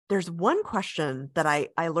there's one question that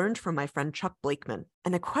I learned from my friend Chuck Blakeman.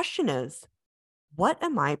 And the question is, what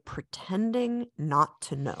am I pretending not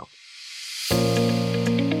to know?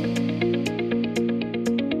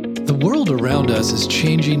 The world around us is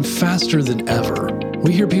changing faster than ever.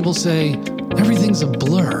 We hear people say, everything's a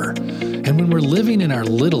blur. And when we're living in our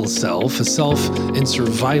little self, a self in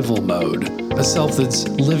survival mode, a self that's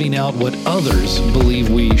living out what others believe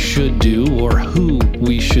we should do or who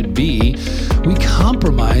we should be, we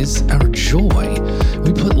compromise our joy.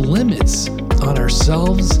 We put limits on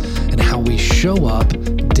ourselves and how we show up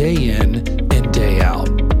day in and day out.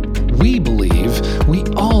 We believe we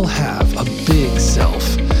all have a big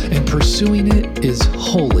self, and pursuing it is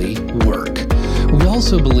holy work. We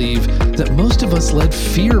also believe that most of us let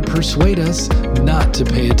fear persuade us not to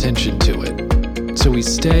pay attention to it. So we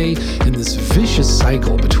stay in this vicious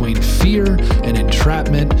cycle between fear and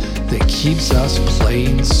entrapment that keeps us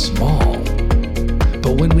playing small.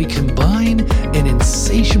 But when we combine an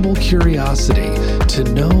insatiable curiosity to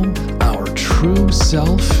know our true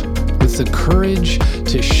self with the courage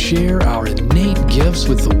to share our innate gifts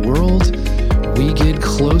with the world, we get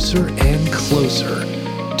closer and closer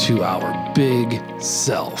to our big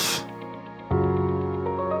self.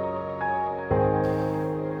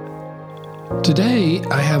 Today,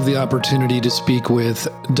 I have the opportunity to speak with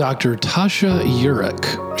Dr. Tasha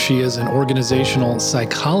Eurich. She is an organizational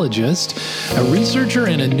psychologist, a researcher,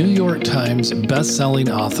 and a New York Times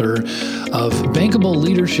best-selling author of Bankable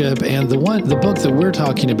Leadership. And the book that we're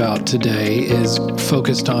talking about today is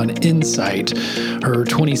focused on insight, her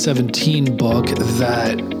 2017 book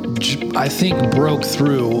that I think broke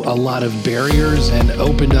through a lot of barriers and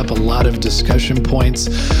opened up a lot of discussion points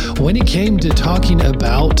when it came to talking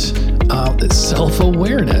about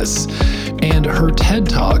self-awareness. And her TED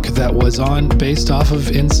Talk that was based off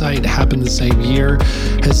of Insight, happened the same year,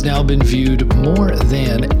 has now been viewed more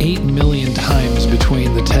than 8 million times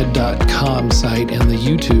between the TED.com site and the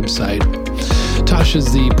YouTube site. Tasha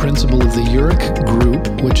is the principal of the Eurich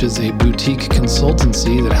Group, which is a boutique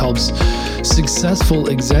consultancy that helps successful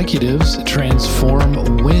executives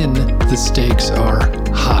transform when the stakes are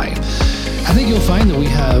high. I think you'll find that we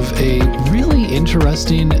have a really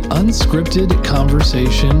interesting, unscripted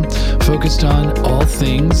conversation focused on all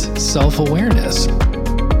things self-awareness.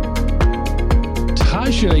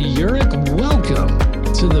 Tasha Eurich, welcome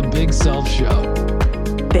to the Big Self Show.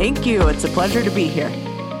 Thank you. It's a pleasure to be here.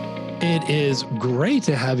 It is great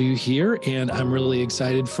to have you here, and I'm really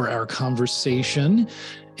excited for our conversation.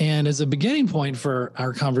 And as a beginning point for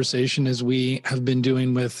our conversation, as we have been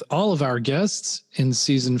doing with all of our guests in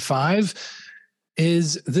season 5,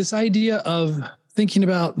 is this idea of thinking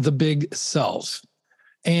about the big self.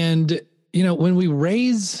 And, when we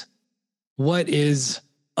raise what is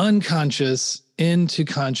unconscious into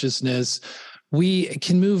consciousness, we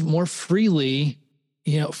can move more freely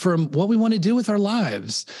from what we want to do with our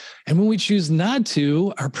lives. And when we choose not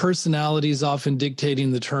to, our personality is often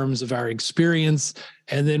dictating the terms of our experience,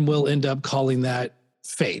 and then we'll end up calling that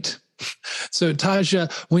fate. So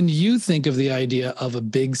Tasha, when you think of the idea of a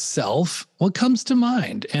big self, what comes to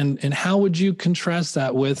mind? And how would you contrast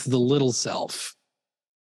that with the little self?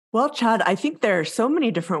 Well, Chad, I think there are so many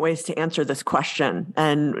different ways to answer this question.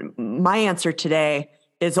 And my answer today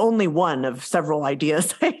is only one of several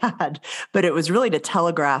ideas I had, but it was really to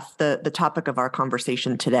telegraph the topic of our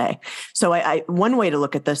conversation today. So one way to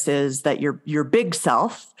look at this is that your big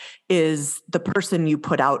self is the person you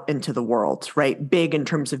put out into the world, right? Big in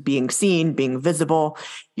terms of being seen, being visible.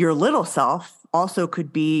 Your little self also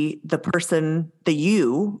could be the person, the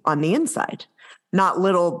you on the inside. Not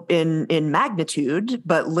little in magnitude,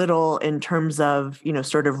 but little in terms of,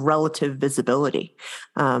 sort of relative visibility.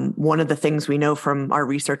 One of the things we know from our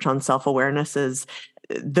research on self-awareness is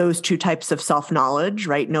those two types of self-knowledge,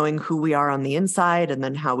 right? Knowing who we are on the inside and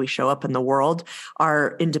then how we show up in the world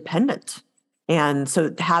are independent. And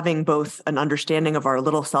so having both an understanding of our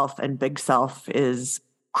little self and big self is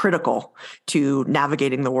critical to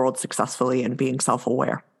navigating the world successfully and being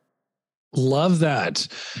self-aware. Love that.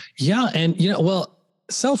 Yeah. And,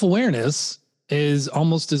 self-awareness is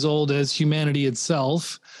almost as old as humanity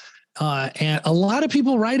itself. And a lot of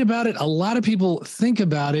people write about it. A lot of people think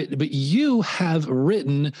about it, but you have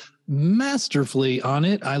written masterfully on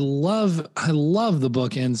it. I love the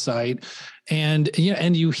book Insight. And,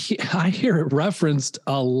 I hear it referenced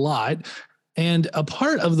a lot. And a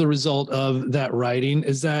part of the result of that writing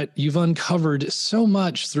is that you've uncovered so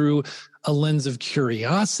much through a lens of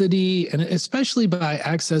curiosity, and especially by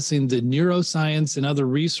accessing the neuroscience and other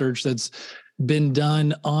research that's been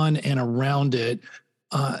done on and around it.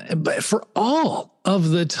 But for all of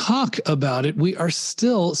the talk about it, we are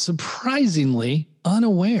still surprisingly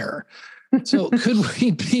unaware. So could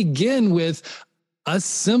we begin with a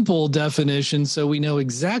simple definition so we know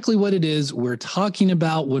exactly what it is we're talking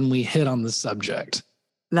about when we hit on the subject?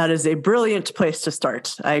 That is a brilliant place to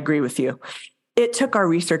start. I agree with you. It took our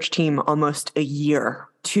research team almost a year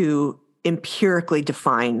to empirically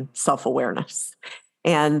define self-awareness.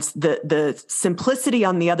 And the simplicity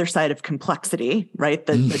on the other side of complexity, right?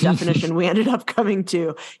 The definition we ended up coming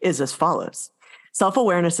to is as follows.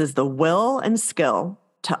 Self-awareness is the will and skill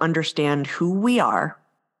to understand who we are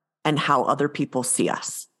and how other people see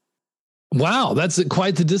us. Wow, that's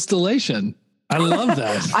quite the distillation. I love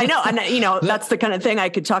that. I know. And, that's the kind of thing I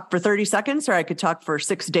could talk for 30 seconds or I could talk for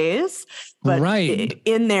 6 days. But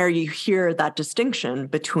in there, you hear that distinction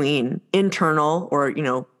between internal or,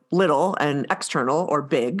 little and external or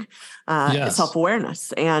big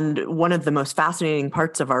self-awareness. And one of the most fascinating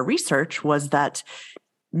parts of our research was that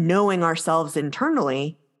knowing ourselves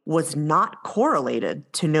internally was not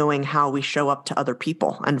correlated to knowing how we show up to other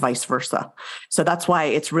people and vice versa. So that's why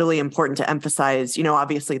it's really important to emphasize,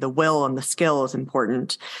 obviously the will and the skill is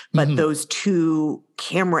important, but those two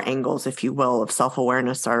camera angles, if you will, of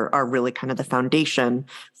self-awareness are really kind of the foundation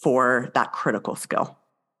for that critical skill.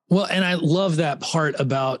 Well, and I love that part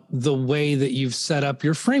about the way that you've set up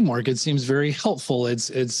your framework. It seems very helpful.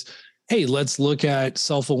 It's hey, let's look at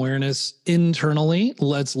self-awareness internally.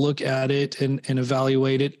 Let's look at it and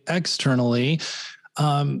evaluate it externally.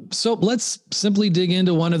 So let's simply dig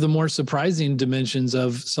into one of the more surprising dimensions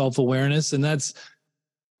of self-awareness, and that's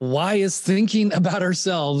why is thinking about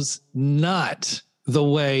ourselves not the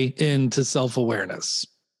way into self-awareness?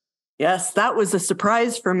 Yes, that was a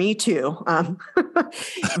surprise for me too.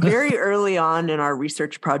 Very early on in our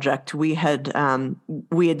research project, we had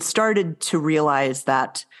started to realize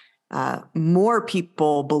that more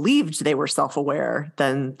people believed they were self-aware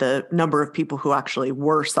than the number of people who actually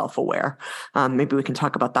were self-aware. Maybe we can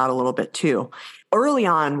talk about that a little bit too. Early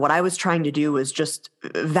on, what I was trying to do was just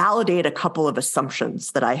validate a couple of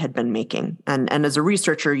assumptions that I had been making. And as a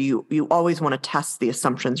researcher, you always want to test the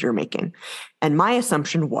assumptions you're making. And my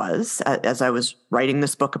assumption was, as I was writing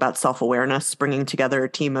this book about self-awareness, bringing together a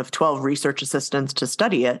team of 12 research assistants to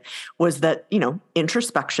study it, was that,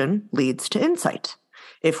 introspection leads to insight.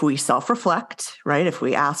 If we self-reflect, right? If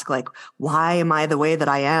we ask why am I the way that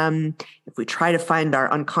I am? If we try to find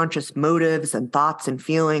our unconscious motives and thoughts and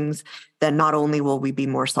feelings, then not only will we be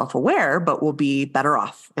more self-aware, but we'll be better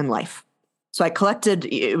off in life. So I collected,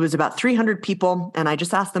 it was about 300 people, and I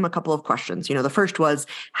just asked them a couple of questions. The first was,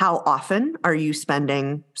 how often are you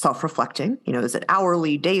spending self-reflecting? Is it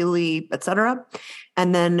hourly, daily, et cetera?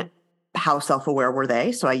 And then how self-aware were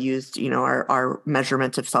they? So I used, our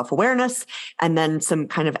measurement of self-awareness, and then some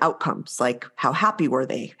kind of outcomes, like how happy were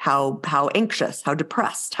they? How anxious, how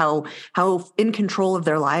depressed, how in control of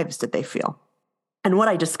their lives did they feel? And what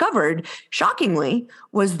I discovered, shockingly,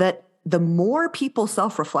 was that the more people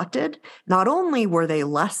self-reflected, not only were they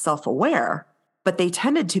less self-aware, but they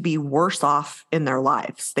tended to be worse off in their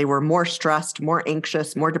lives. They were more stressed, more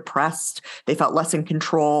anxious, more depressed. They felt less in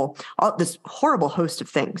control, all this horrible host of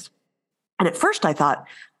things. And at first I thought,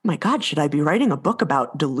 my God, should I be writing a book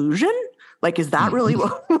about delusion? Is that really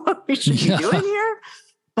what we should be doing here?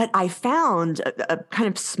 But I found a kind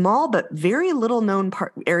of small but very little known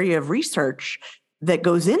area of research that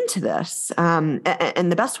goes into this. And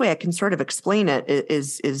the best way I can sort of explain it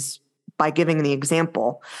is by giving the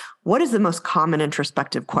example. What is the most common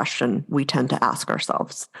introspective question we tend to ask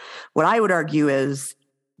ourselves? What I would argue is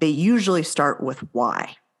they usually start with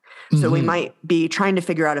why. So we might be trying to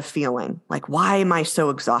figure out a feeling, like, why am I so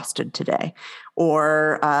exhausted today?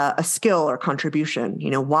 Or a skill or contribution,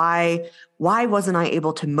 why wasn't I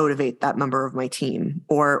able to motivate that member of my team?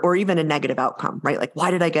 Or even a negative outcome, right? Like,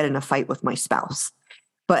 why did I get in a fight with my spouse?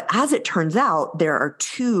 But as it turns out, there are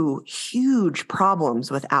two huge problems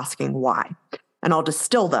with asking why. And I'll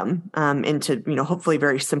distill them into, hopefully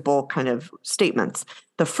very simple kind of statements.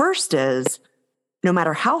 The first is, no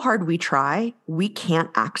matter how hard we try, we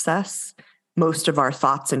can't access most of our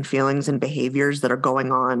thoughts and feelings and behaviors that are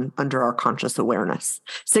going on under our conscious awareness.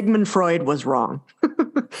 Sigmund Freud was wrong.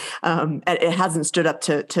 And it hasn't stood up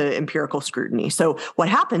to empirical scrutiny. So what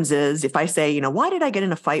happens is if I say, why did I get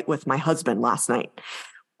in a fight with my husband last night?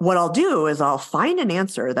 What I'll do is I'll find an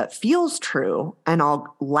answer that feels true and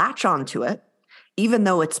I'll latch onto it, even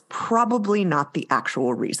though it's probably not the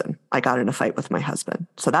actual reason I got in a fight with my husband.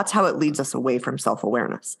 So that's how it leads us away from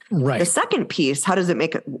self-awareness. Right. The second piece, how does it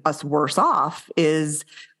make us worse off, is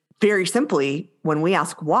very simply, when we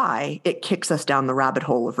ask why, it kicks us down the rabbit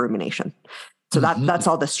hole of rumination. So that's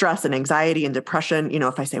all the stress and anxiety and depression.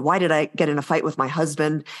 If I say, why did I get in a fight with my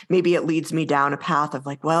husband? Maybe it leads me down a path of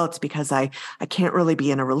like, well, it's because I can't really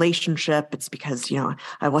be in a relationship. It's because,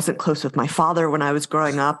 I wasn't close with my father when I was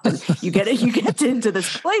growing up. And you get into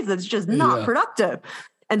this place that's just not productive.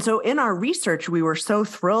 And so in our research, we were so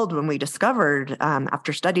thrilled when we discovered,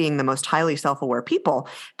 after studying the most highly self-aware people,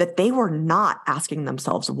 that they were not asking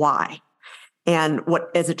themselves why. And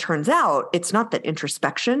as it turns out, it's not that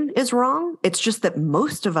introspection is wrong. It's just that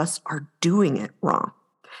most of us are doing it wrong.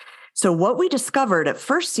 So what we discovered at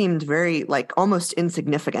first seemed very almost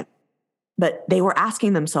insignificant, but they were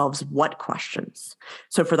asking themselves what questions.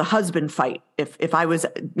 So for the husband fight, if I was,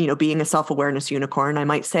 being a self-awareness unicorn, I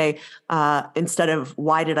might say, instead of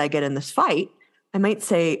why did I get in this fight, I might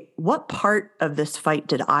say, what part of this fight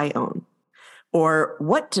did I own? Or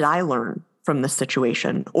what did I learn from this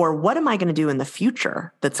situation? Or what am I going to do in the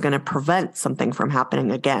future that's going to prevent something from happening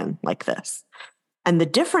again like this? And the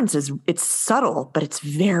difference is it's subtle, but it's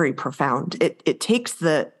very profound. It takes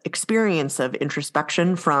the experience of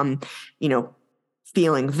introspection from,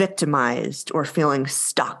 feeling victimized or feeling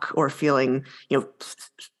stuck or feeling,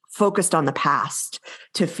 focused on the past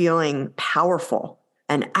to feeling powerful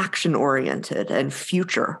and action-oriented and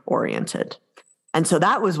future-oriented. And so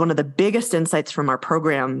that was one of the biggest insights from our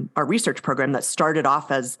program, our research program, that started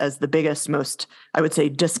off as the biggest, most, I would say,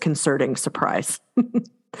 disconcerting surprise.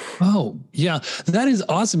 Oh, yeah. That is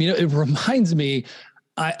awesome. It reminds me,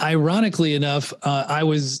 ironically enough, I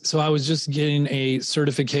was just getting a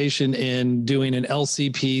certification in doing an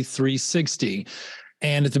LCP 360.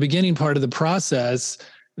 And at the beginning part of the process,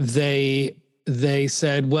 they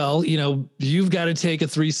said, well, you've got to take a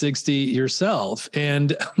 360 yourself.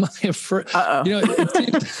 And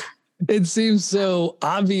it seems so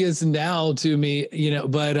obvious now to me,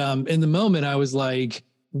 but in the moment I was like,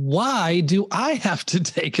 why do I have to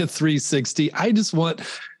take a 360? I just want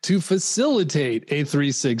to facilitate a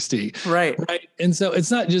 360. Right. And so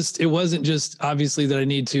it wasn't just obviously that I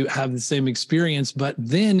need to have the same experience, but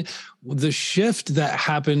then the shift that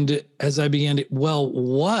happened as I began to,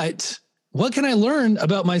 what can I learn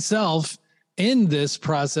about myself in this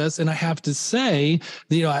process? And I have to say,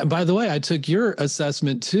 by the way, I took your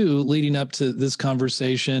assessment too, leading up to this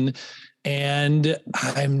conversation. And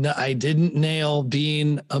I didn't nail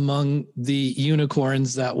being among the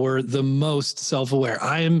unicorns that were the most self-aware.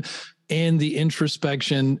 I am in the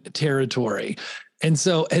introspection territory. And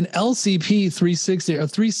so an LCP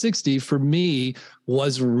 360 for me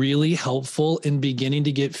was really helpful in beginning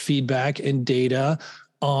to get feedback and data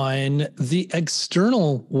on the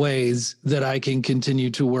external ways that I can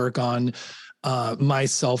continue to work on my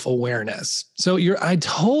self-awareness. So I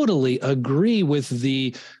totally agree with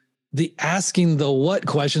the asking the what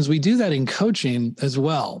questions. We do that in coaching as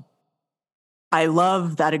well. I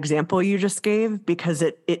love that example you just gave because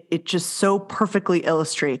it just so perfectly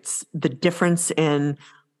illustrates the difference in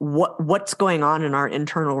what's going on in our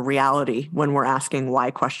internal reality when we're asking why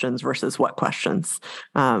questions versus what questions.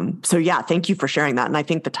 So yeah, thank you for sharing that. And I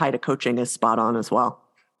think the tie to coaching is spot on as well.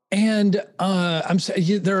 And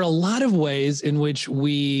there are a lot of ways in which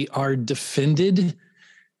we are defended.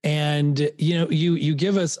 And, you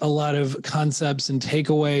give us a lot of concepts and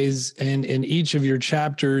takeaways in each of your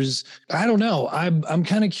chapters. I don't know. I'm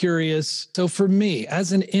kind of curious. So for me,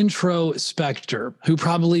 as an introspector who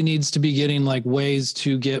probably needs to be getting ways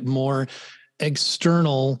to get more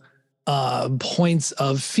external points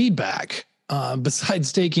of feedback,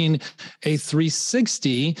 besides taking a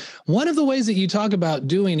 360, one of the ways that you talk about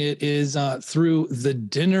doing it is through the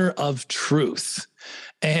dinner of truth.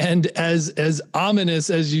 And as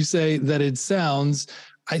ominous as you say that it sounds,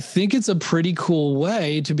 I think it's a pretty cool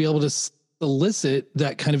way to be able to solicit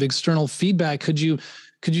that kind of external feedback. Could you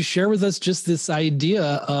share with us just this idea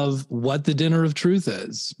of what the dinner of truth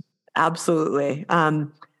is? Absolutely.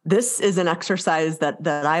 This is an exercise that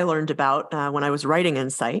I learned about when I was writing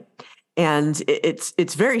Insight. And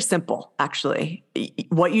it's very simple, actually.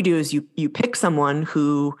 What you do is you pick someone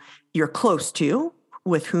who you're close to,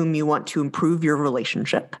 with whom you want to improve your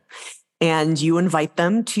relationship, and you invite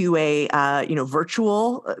them to a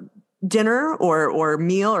virtual dinner or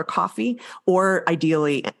meal or coffee, or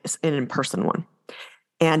ideally an in-person one.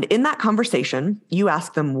 And in that conversation, you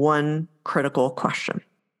ask them one critical question.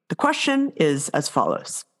 The question is as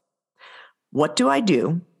follows: what do I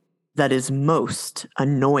do that is most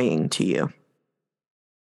annoying to you?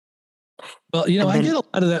 Well, And I then get a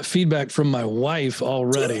lot of that feedback from my wife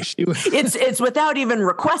already. it's without even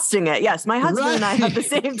requesting it. Yes, my husband and I have the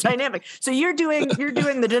Right. same dynamic. So you're doing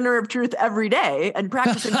the dinner of truth every day and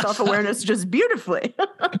practicing self-awareness just beautifully.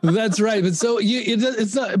 That's right. But so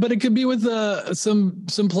it's not, but it could be with some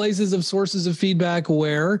places of sources of feedback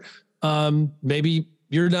where maybe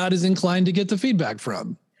you're not as inclined to get the feedback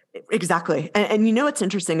from. Exactly. And what's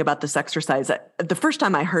interesting about this exercise? The first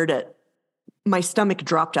time I heard it, my stomach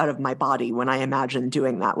dropped out of my body when I imagined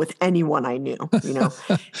doing that with anyone I knew,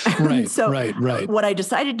 Right, So right. what I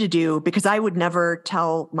decided to do, because I would never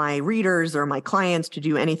tell my readers or my clients to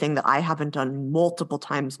do anything that I haven't done multiple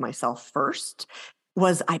times myself first,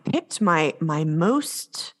 was I picked my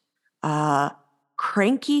most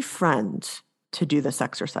cranky friend to do this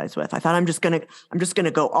exercise with. I thought I'm just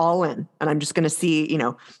gonna go all in, and I'm just gonna see,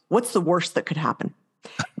 what's the worst that could happen.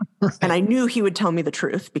 Right. And I knew he would tell me the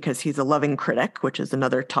truth because he's a loving critic, which is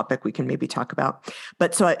another topic we can maybe talk about.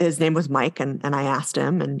 But so his name was Mike, and I asked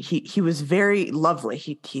him, and he was very lovely.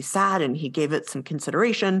 He sat and he gave it some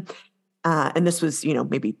consideration. And this was,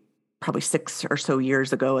 maybe probably 6 or so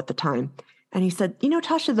years ago at the time. And he said,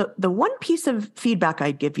 Tasha, the one piece of feedback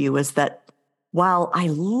I'd give you is that while I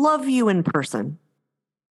love you in person,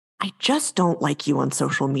 I just don't like you on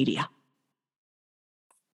social media.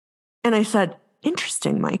 And I said,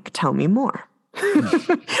 interesting, Mike, tell me more.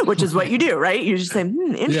 Which is what you do, right? You just say,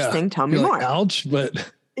 interesting, tell me more. Ouch,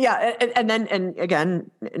 but yeah. And again,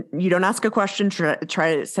 you don't ask a question,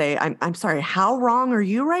 try to say, I'm sorry, how wrong are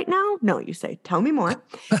you right now? No, you say, tell me more.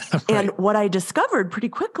 Right. And what I discovered pretty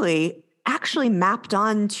quickly actually mapped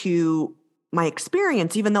on to my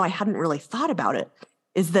experience, even though I hadn't really thought about it,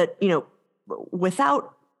 is that,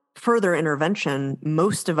 without further intervention,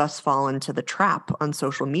 most of us fall into the trap on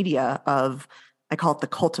social media of, I call it the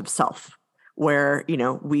cult of self, where,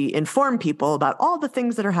 we inform people about all the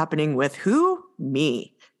things that are happening with who?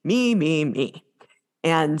 Me.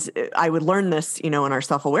 And I would learn this, in our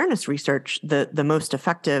self-awareness research, the most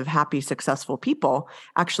effective, happy, successful people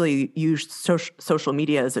actually use social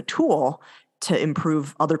media as a tool to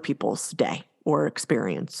improve other people's day or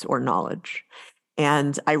experience or knowledge.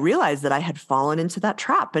 And I realized that I had fallen into that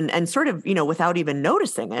trap and sort of, without even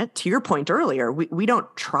noticing it, to your point earlier, we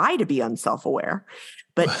don't try to be unself-aware,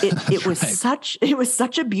 but it was such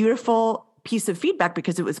a beautiful piece of feedback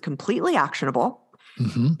because it was completely actionable.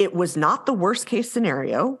 Mm-hmm. It was not the worst case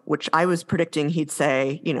scenario, which I was predicting he'd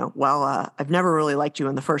say, I've never really liked you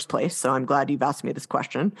in the first place, so I'm glad you've asked me this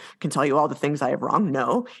question. I can tell you all the things I have wrong.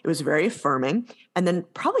 No, it was very affirming. And then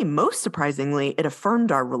probably most surprisingly, it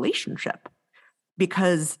affirmed our relationship,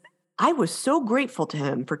 because I was so grateful to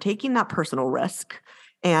him for taking that personal risk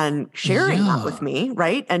and sharing that with me,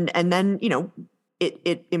 right? And then,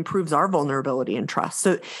 it improves our vulnerability and trust.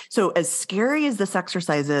 So as scary as this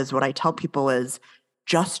exercise is, what I tell people is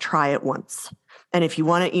just try it once. And if you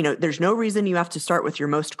want to, there's no reason you have to start with your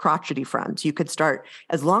most crotchety friends. You could start,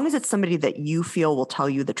 as long as it's somebody that you feel will tell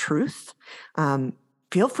you the truth,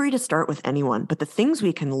 feel free to start with anyone. But the things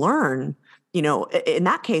we can learn, in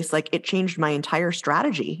that case, like, it changed my entire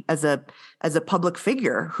strategy as a public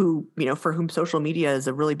figure who, for whom social media is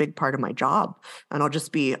a really big part of my job. And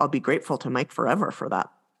I'll be grateful to Mike forever for that.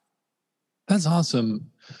 That's awesome.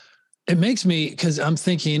 It makes me, because I'm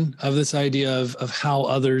thinking of this idea of how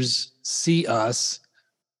others see us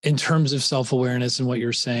in terms of self-awareness and what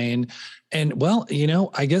you're saying. And well,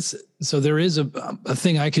 I guess, so there is a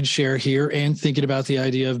thing I could share here, and thinking about the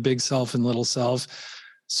idea of big self and little self.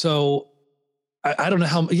 So I don't know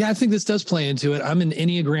how, I think this does play into it. I'm an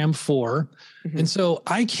Enneagram 4. Mm-hmm. And so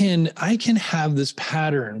I can have this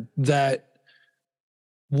pattern that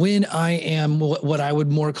when I am what I would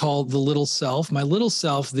more call the little self, my little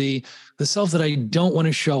self, the self that I don't want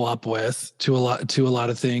to show up with to a lot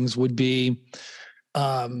of things would be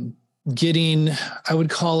getting, I would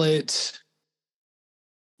call it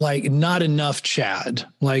like not enough Chad,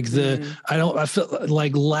 like I feel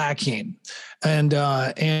like lacking, and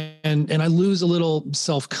I lose a little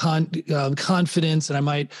confidence, and I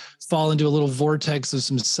might fall into a little vortex of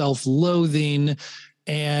some self-loathing,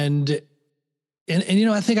 and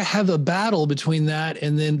I think I have a battle between that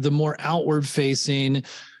and then the more outward facing,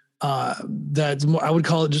 that's more, I would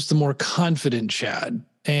call it just the more confident Chad,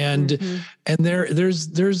 and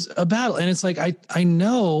there's a battle, and it's like I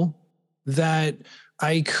know that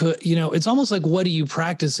I could, it's almost like, what do you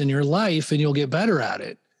practice in your life and you'll get better at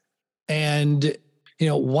it? And,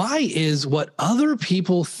 why is what other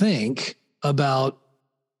people think about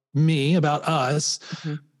me, about us,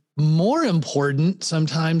 more important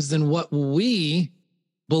sometimes than what we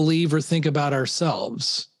believe or think about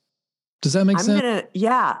ourselves? Does that make sense?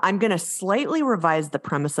 I'm gonna slightly revise the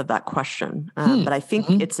premise of that question, but I think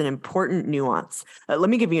it's an important nuance. Let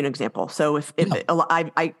me give you an example. So if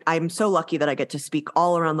I'm so lucky that I get to speak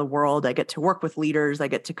all around the world, I get to work with leaders, I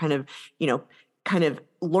get to kind of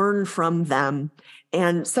learn from them.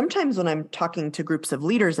 And sometimes when I'm talking to groups of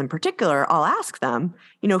leaders in particular, I'll ask them,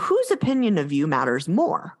 whose opinion of you matters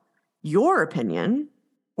more, your opinion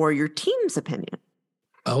or your team's opinion?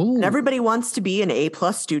 Oh, and everybody wants to be an A+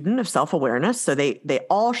 student of self-awareness. So they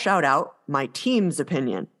all shout out my team's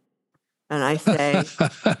opinion. And I say,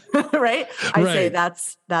 right? I say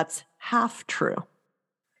that's half true.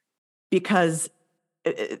 Because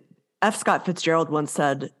F. Scott Fitzgerald once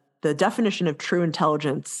said, the definition of true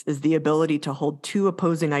intelligence is the ability to hold two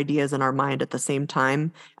opposing ideas in our mind at the same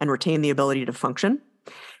time and retain the ability to function.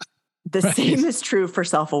 The same is true for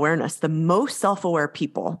self-awareness. The most self-aware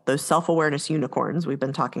people, those self-awareness unicorns we've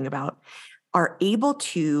been talking about, are able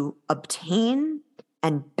to obtain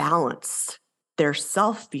and balance their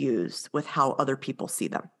self-views with how other people see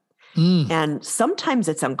them. And sometimes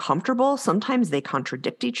it's uncomfortable. Sometimes they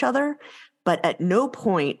contradict each other. But at no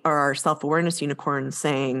point are our self-awareness unicorns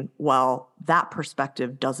saying, well, that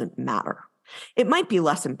perspective doesn't matter. It might be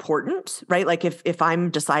less important, right? Like if I'm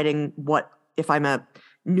deciding if I'm a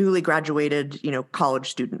newly graduated, college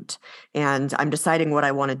student, and I'm deciding what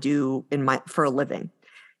I want to do for a living,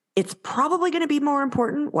 it's probably going to be more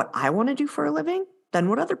important what I want to do for a living than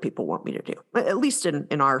what other people want me to do, at least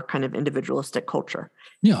in our kind of individualistic culture.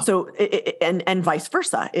 Yeah. So, and vice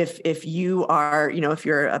versa. If you are, if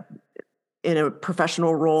you're in a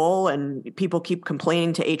professional role and people keep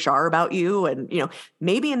complaining to HR about you, and,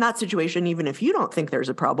 maybe in that situation, even if you don't think there's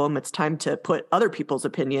a problem, it's time to put other people's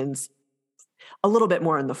opinions a little bit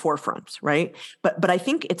more in the forefront, right? But I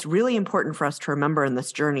think it's really important for us to remember in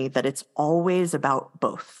this journey that it's always about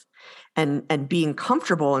both, and being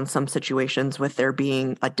comfortable in some situations with there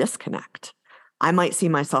being a disconnect. I might see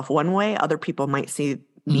myself one way, other people might see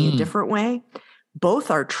me a different way. Both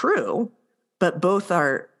are true, but both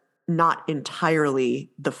are not entirely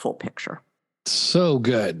the full picture. So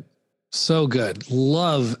good. So good.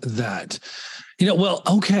 Love that.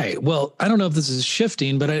 Okay. Well, I don't know if this is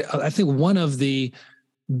shifting, but I think one of the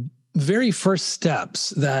very first steps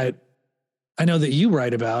that I know that you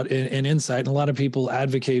write about in Insight, and a lot of people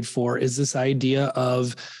advocate for, is this idea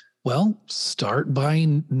of, start by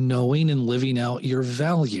knowing and living out your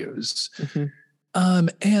values.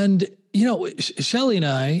 And, Shelley and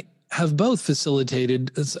I have both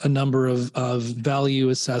facilitated a number of value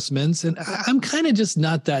assessments. And I'm kind of just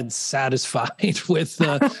not that satisfied with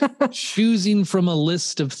choosing from a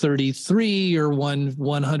list of 33 or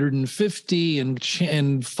 150 and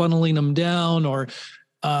funneling them down, or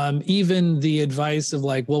even the advice of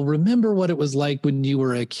remember what it was like when you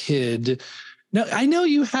were a kid. Now, I know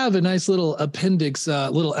you have a nice little appendix,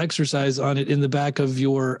 little exercise on it in the back of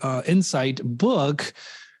your Insight book.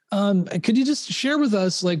 Could you just share with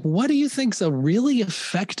us, what do you think is a really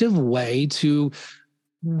effective way to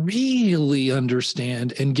really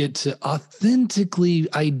understand and get to authentically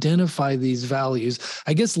identify these values?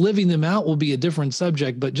 I guess living them out will be a different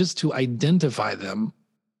subject, but just to identify them.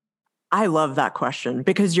 I love that question,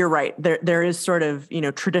 because you're right. There is sort of,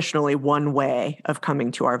 traditionally one way of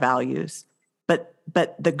coming to our values.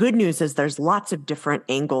 But the good news is there's lots of different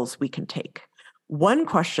angles we can take. One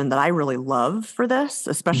question that I really love for this,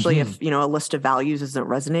 especially if, a list of values isn't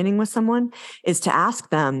resonating with someone, is to ask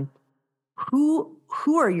them, who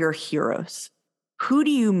are your heroes? Who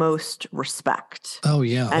do you most respect? Oh,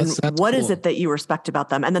 yeah. And that's what cool. is it that you respect about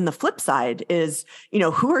them? And then the flip side is,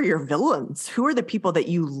 who are your villains? Who are the people that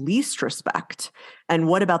you least respect? And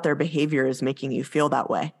what about their behavior is making you feel that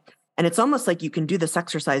way? And it's almost like you can do this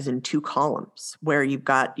exercise in two columns where you've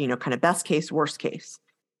got, kind of best case, worst case.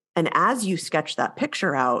 And as you sketch that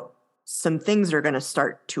picture out, some things are going to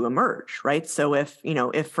start to emerge, right? So if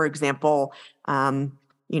for example, a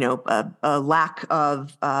lack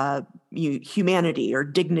of humanity or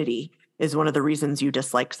dignity is one of the reasons you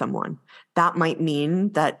dislike someone, that might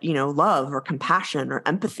mean that, love or compassion or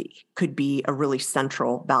empathy could be a really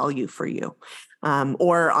central value for you.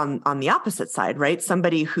 Or on the opposite side, right?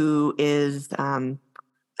 Somebody who is an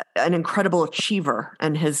incredible achiever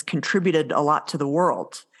and has contributed a lot to the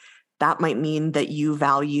world, that might mean that you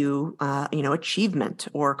value, achievement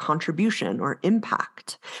or contribution or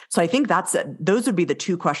impact. So I think those would be the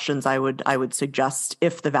two questions I would suggest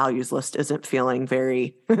if the values list isn't feeling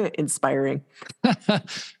very inspiring.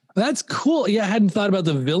 That's cool. Yeah, I hadn't thought about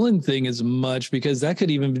the villain thing as much, because that could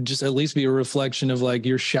even just at least be a reflection of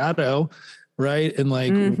your shadow, right? And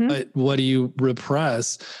what do you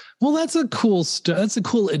repress? Well, that's a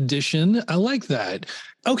cool addition. I like that.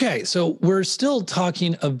 Okay, so we're still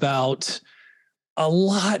talking about a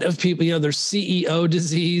lot of people, there's CEO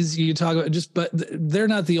disease you talk about, but they're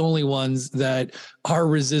not the only ones that are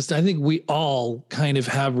resistant. I think we all kind of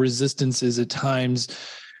have resistances at times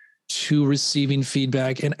to receiving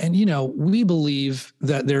feedback. And we believe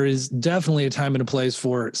that there is definitely a time and a place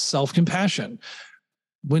for self-compassion.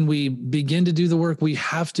 When we begin to do the work, we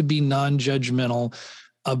have to be non-judgmental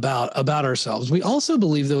about ourselves. We also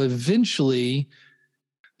believe, though, eventually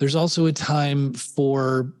there's also a time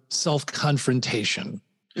for self-confrontation.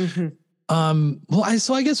 Mm-hmm.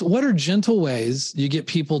 So I guess, what are gentle ways you get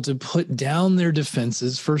people to put down their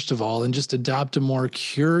defenses, first of all, and just adopt a more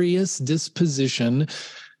curious disposition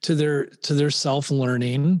to their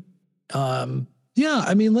self-learning?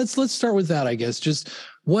 Let's start with that, I guess. Just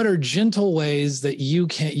what are gentle ways that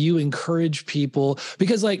you encourage people?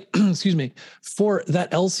 Because excuse me, for that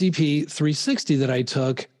LCP 360 that I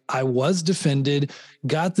took, I was defended,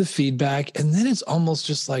 got the feedback, and then it's almost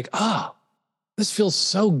just like, this feels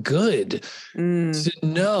so good to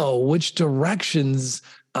know which directions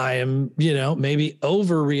I am, maybe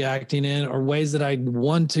overreacting in, or ways that I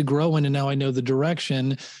want to grow in, and now I know the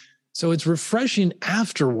direction. So it's refreshing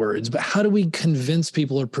afterwards, but how do we convince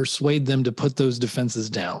people or persuade them to put those defenses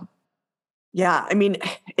down? Yeah,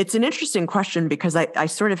 it's an interesting question, because I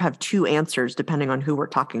sort of have two answers depending on who we're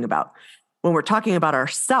talking about. When we're talking about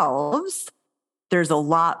ourselves, there's a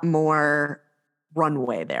lot more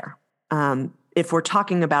runway there. If we're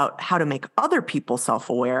talking about how to make other people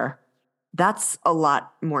self-aware, that's a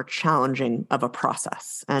lot more challenging of a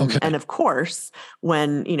process. And of course,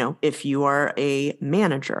 when, if you are a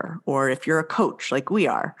manager or if you're a coach like we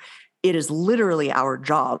are, it is literally our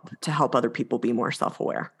job to help other people be more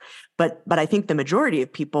self-aware. But I think the majority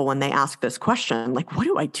of people, when they ask this question, like, what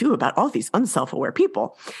do I do about all these unself-aware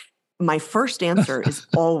people? My first answer is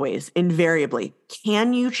always, invariably,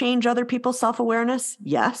 can you change other people's self-awareness?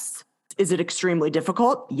 Yes. Is it extremely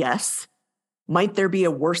difficult? Yes. Might there be a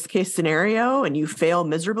worst case scenario and you fail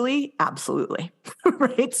miserably? Absolutely.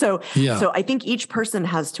 Right. So I think each person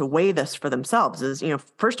has to weigh this for themselves.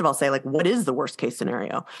 First of all, say, what is the worst case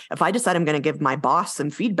scenario? If I decide I'm going to give my boss some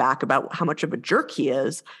feedback about how much of a jerk he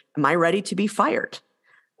is, am I ready to be fired?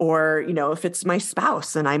 Or, if it's my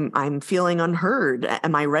spouse and I'm feeling unheard,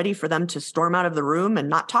 am I ready for them to storm out of the room and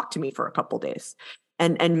not talk to me for a couple of days?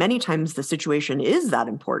 And many times the situation is that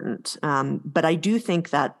important. But I do think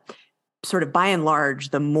that, sort of by and large,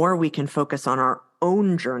 the more we can focus on our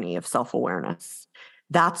own journey of self-awareness,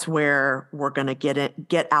 that's where we're going to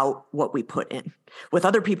get out what we put in. With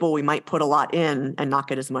other people, we might put a lot in and not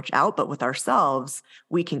get as much out, but with ourselves,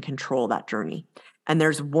 we can control that journey. And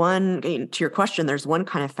to your question, there's one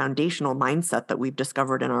kind of foundational mindset that we've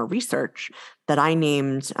discovered in our research that I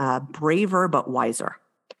named braver but wiser.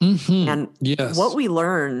 Mm-hmm. And yes. What we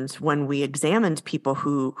learned when we examined people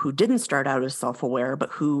who didn't start out as self-aware,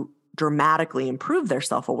 but who dramatically improved their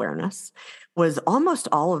self-awareness, was almost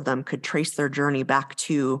all of them could trace their journey back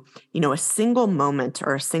to, a single moment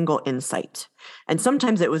or a single insight. And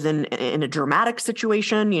sometimes it was in a dramatic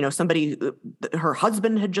situation, somebody, her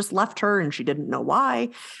husband had just left her and she didn't know why,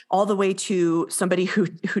 all the way to somebody who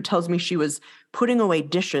tells me she was putting away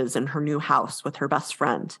dishes in her new house with her best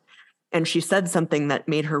friend. And she said something that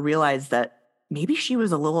made her realize that maybe she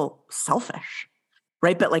was a little selfish,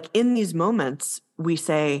 right? But in these moments, we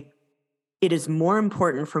say, it is more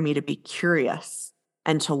important for me to be curious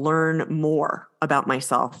and to learn more about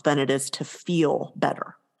myself than it is to feel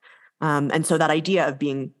better. And so that idea of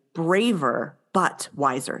being braver but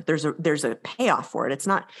wiser, there's a payoff for it. It's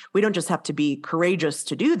not, we don't just have to be courageous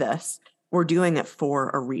to do this. We're doing it for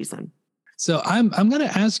a reason. So I'm going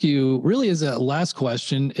to ask you, really as a last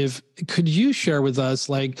question, could you share with us,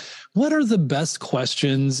 what are the best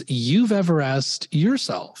questions you've ever asked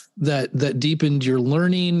yourself that deepened your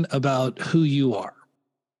learning about who you are?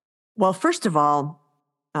 Well, first of all,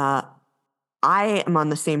 I am on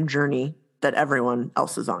the same journey that everyone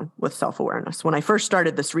else is on with self-awareness. When I first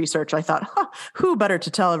started this research, I thought, who better to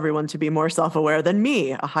tell everyone to be more self-aware than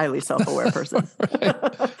me, a highly self-aware person?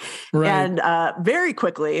 Right. And very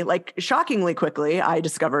quickly, shockingly quickly, I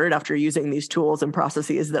discovered after using these tools and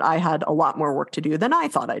processes that I had a lot more work to do than I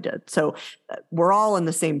thought I did. So we're all in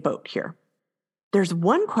the same boat here. There's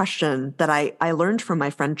one question that I learned from my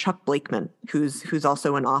friend Chuck Blakeman, who's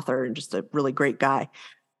also an author and just a really great guy.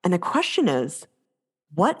 And the question is,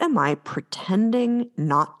 what am I pretending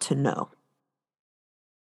not to know?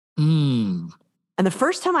 And the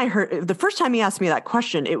first time he asked me that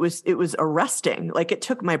question, it was arresting. Like, it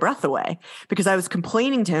took my breath away, because I was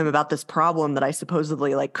complaining to him about this problem that I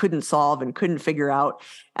supposedly like couldn't solve and couldn't figure out.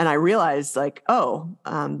 And I realized, like,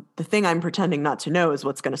 the thing I'm pretending not to know is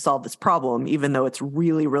what's going to solve this problem, even though it's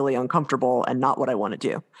really, really uncomfortable and not what I want to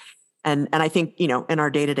do. And I think, in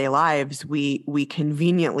our day-to-day lives, we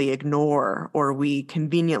conveniently ignore, or we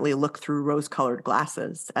conveniently look through rose-colored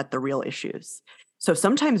glasses at the real issues. So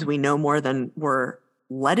sometimes we know more than we're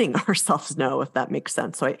letting ourselves know, if that makes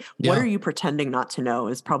sense. So what are you pretending not to know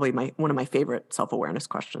is probably one of my favorite self-awareness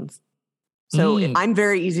questions. So I'm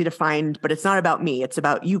very easy to find, but it's not about me. It's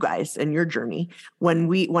about you guys and your journey.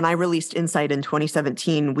 When I released Insight in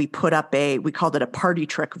 2017, we put up we called it a party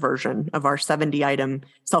trick version of our 70-item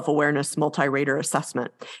self-awareness multi-rater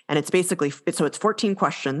assessment. And it's basically, it's 14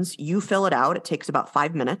 questions. You fill it out. It takes about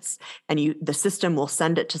 5 minutes, and the system will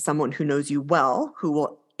send it to someone who knows you well, who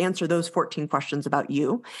will answer those 14 questions about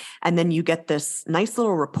you. And then you get this nice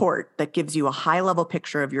little report that gives you a high-level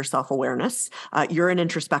picture of your self-awareness. You're an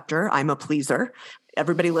introspector. I'm a pleaser.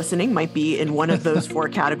 Everybody listening might be in one of those 4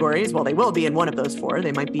 categories. Well, they will be in one of those 4.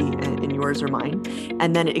 They might be in yours or mine.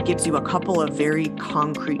 And then it gives you a couple of very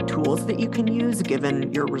concrete tools that you can use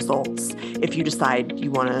given your results, if you decide you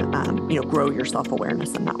want to grow your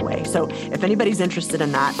self-awareness in that way. So if anybody's interested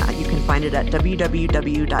in that, you can find it at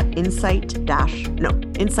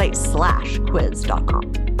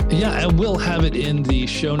insight/quiz.com. Yeah, and we'll have it in the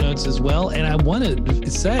show notes as well. And I want to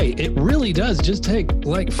say, it really does just take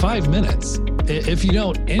like 5 minutes. If you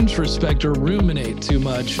don't introspect or ruminate too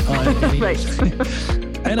much on anything.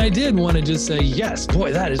 And I did want to just say, yes,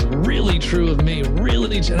 boy, that is really true of me.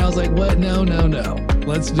 Really. And I was like, what? No.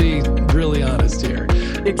 Let's be really honest here.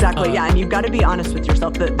 Exactly. Yeah. And you've got to be honest with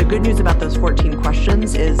yourself. The good news about those 14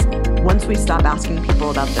 questions is, once we stop asking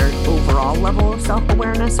people about their overall level of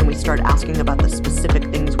self-awareness and we start asking about the specific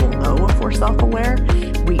things we'll know if we're self-aware,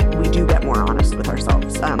 we do get more honest with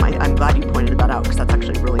ourselves. I'm glad you pointed that out, because that's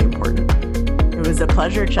actually really important. It was a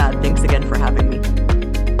pleasure, Chad. Thanks again for having me.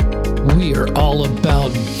 We are all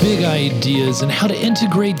about big ideas and how to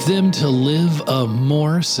integrate them to live a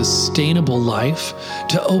more sustainable life,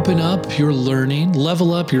 to open up your learning,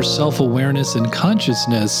 level up your self-awareness and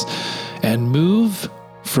consciousness, and move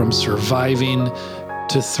from surviving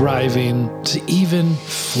to thriving to even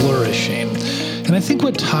flourishing. And I think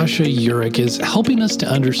what Tasha Eurich is helping us to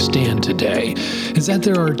understand today is that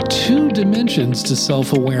there are 2 dimensions to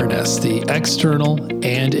self-awareness, the external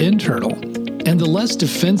and internal. And the less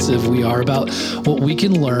defensive we are about what we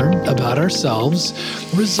can learn about ourselves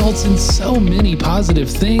results in so many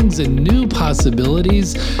positive things and new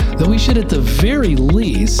possibilities that we should, at the very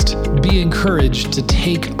least, be encouraged to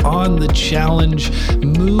take on the challenge,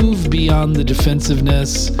 move beyond the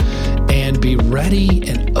defensiveness, and be ready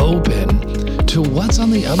and open to what's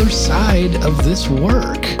on the other side of this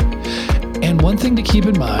work. And one thing to keep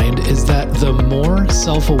in mind is that the more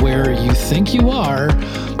self-aware you think you are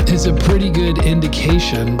is a pretty good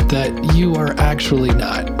indication that you are actually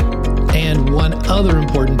not. And one other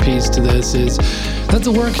important piece to this is that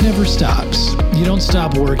the work never stops. You don't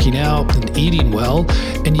stop working out and eating well,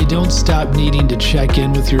 and you don't stop needing to check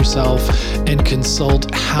in with yourself and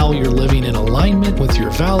consult how you're living in alignment with your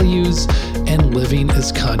values and living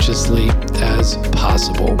as consciously as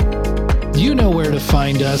possible. You know where to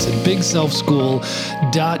find us at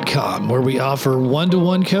bigselfschool.com, where we offer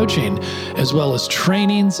one-to-one coaching, as well as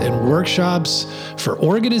trainings and workshops for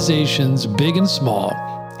organizations big and small.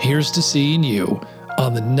 Here's to seeing you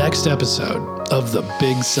on the next episode of The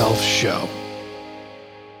Big Self Show.